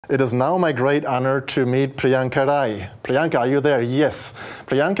It is now my great honor to meet Priyanka Rai. Priyanka, are you there? Yes.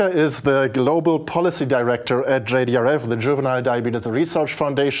 Priyanka is the Global Policy Director at JDRF, the Juvenile Diabetes Research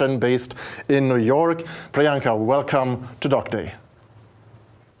Foundation based in New York. Priyanka, welcome to docday.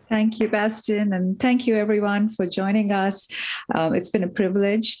 Thank you, Bastian, and thank you everyone for joining us. It's been a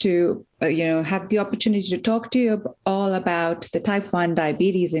privilege to have the opportunity to talk to you all about the Type-1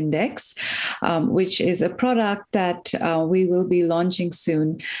 Diabetes Index, which is a product that we will be launching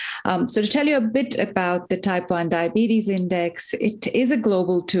soon. So to tell you a bit about the Type-1 Diabetes Index, it is a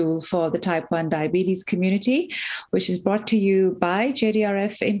global tool for the Type-1 diabetes community, which is brought to you by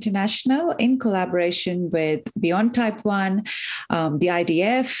JDRF International in collaboration with Beyond Type-1, the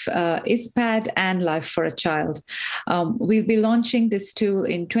IDF, ISPAD, and Life for a Child. We'll be launching this tool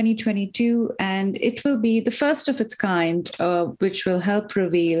in 2022, and it will be the first of its kind, which will help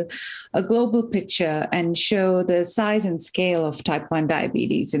reveal a global picture and show the size and scale of type 1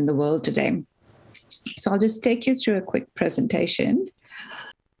 diabetes in the world today. So I'll just take you through a quick presentation.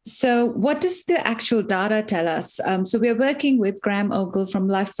 So what does the actual data tell us? So we're working with Graham Ogle from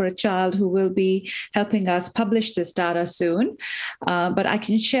Life for a Child, who will be helping us publish this data soon. But I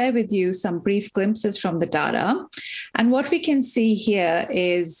can share with you some brief glimpses from the data. And what we can see here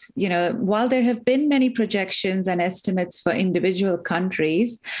is, while there have been many projections and estimates for individual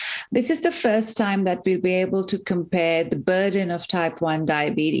countries, this is the first time that we'll be able to compare the burden of type 1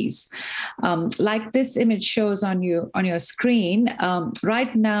 diabetes. Like this image shows on your screen,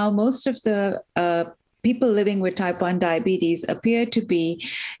 right now, most of the people living with type 1 diabetes appear to be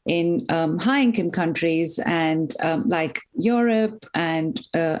in high-income countries and like Europe and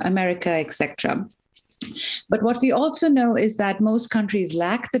America, etc. But what we also know is that most countries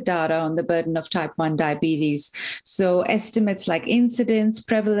lack the data on the burden of type 1 diabetes. So estimates like incidence,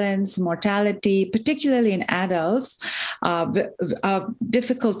 prevalence, mortality, particularly in adults, are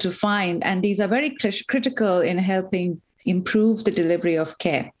difficult to find. And these are very critical in helping improve the delivery of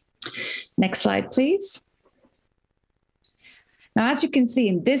care. Next slide, please. Now, as you can see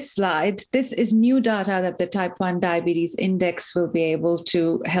in this slide, this is new data that the Type 1 Diabetes Index will be able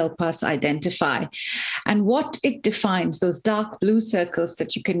to help us identify. And what it defines, those dark blue circles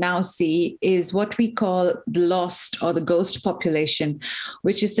that you can now see, is what we call the lost or the ghost population,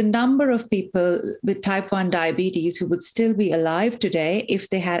 which is the number of people with Type 1 diabetes who would still be alive today if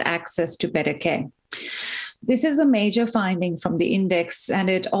they had access to better care. This is a major finding from the index, and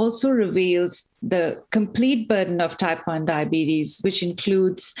it also reveals the complete burden of type 1 diabetes, which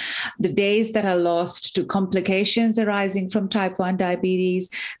includes the days that are lost to complications arising from type 1 diabetes,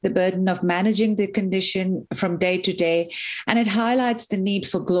 the burden of managing the condition from day to day, and it highlights the need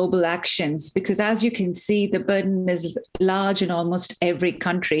for global actions because, as you can see, the burden is large in almost every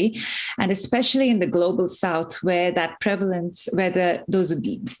country, and especially in the global south, where that prevalence, where those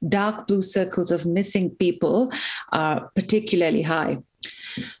dark blue circles of missing people are particularly high.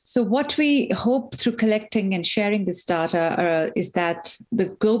 So what we hope through collecting and sharing this data is that the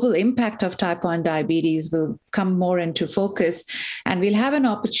global impact of type 1 diabetes will come more into focus, and we'll have an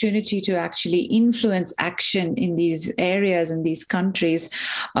opportunity to actually influence action in these areas, in these countries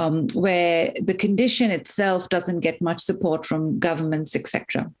where the condition itself doesn't get much support from governments,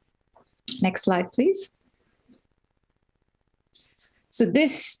 etc. Next slide, please. So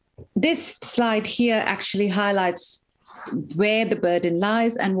this slide here actually highlights where the burden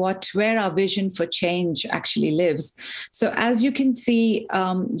lies and where our vision for change actually lives. So as you can see,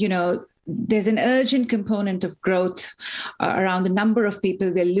 there's an urgent component of growth around the number of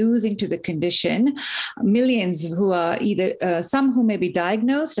people we're losing to the condition. Millions who are either, some who may be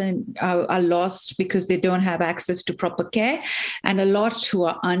diagnosed and are lost because they don't have access to proper care, and a lot who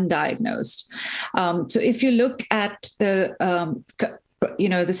are undiagnosed. So if you look at the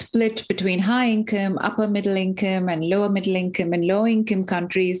split between high income, upper middle income, and lower middle income and low income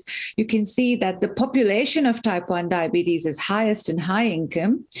countries, you can see that the population of type 1 diabetes is highest in high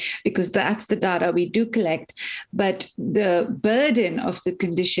income because that's the data we do collect. But the burden of the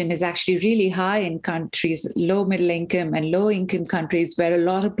condition is actually really high in countries, low middle income and low income countries, where a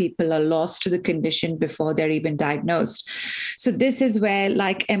lot of people are lost to the condition before they're even diagnosed. So this is where,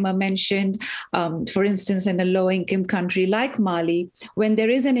 like Emma mentioned, for instance, in a low income country like Mali, when there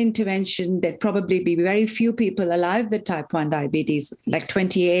is an intervention, there'd probably be very few people alive with type 1 diabetes, like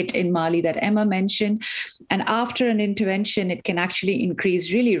 28 in Mali that Emma mentioned. And after an intervention, it can actually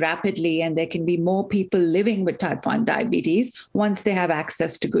increase really rapidly, and there can be more people living with type 1 diabetes once they have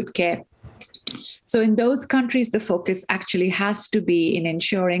access to good care. So in those countries, the focus actually has to be in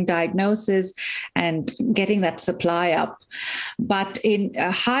ensuring diagnosis and getting that supply up. But in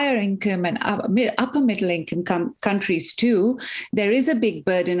higher income and upper middle income countries too, there is a big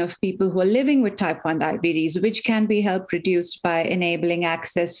burden of people who are living with type 1 diabetes, which can be helped reduced by enabling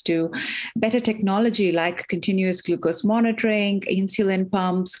access to better technology like continuous glucose monitoring, insulin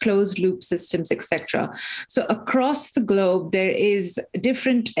pumps, closed loop systems, etc. So across the globe, there is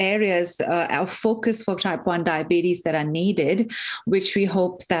different areas of focus for type 1 diabetes that are needed, which we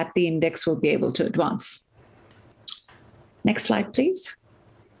hope that the index will be able to advance. Next slide, please.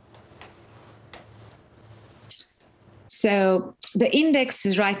 So the index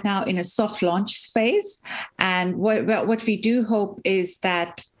is right now in a soft launch phase. And what we do hope is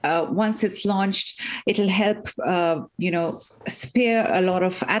that once it's launched, it'll help, spear a lot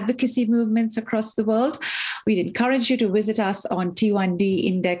of advocacy movements across the world. We'd encourage you to visit us on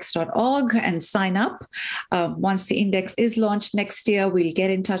T1Dindex.org and sign up. Once the index is launched next year, we'll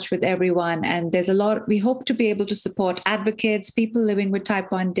get in touch with everyone. And there's a lot, we hope to be able to support advocates, people living with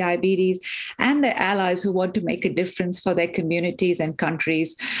type 1 diabetes, and their allies who want to make a difference for their communities and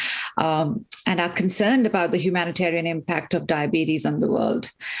countries, and are concerned about the humanitarian impact of diabetes on the world.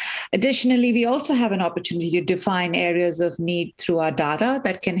 Additionally, we also have an opportunity to define areas of need through our data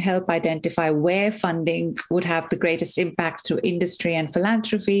that can help identify where funding would have the greatest impact through industry and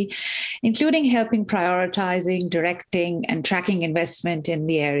philanthropy, including helping prioritizing, directing, and tracking investment in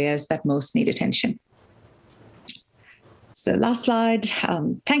the areas that most need attention. So last slide.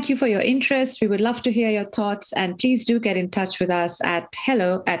 Thank you for your interest. We would love to hear your thoughts, and please do get in touch with us at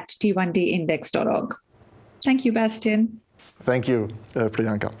hello@t1dindex.org. Thank you, Bastian. Thank you,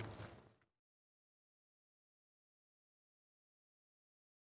 Priyanka.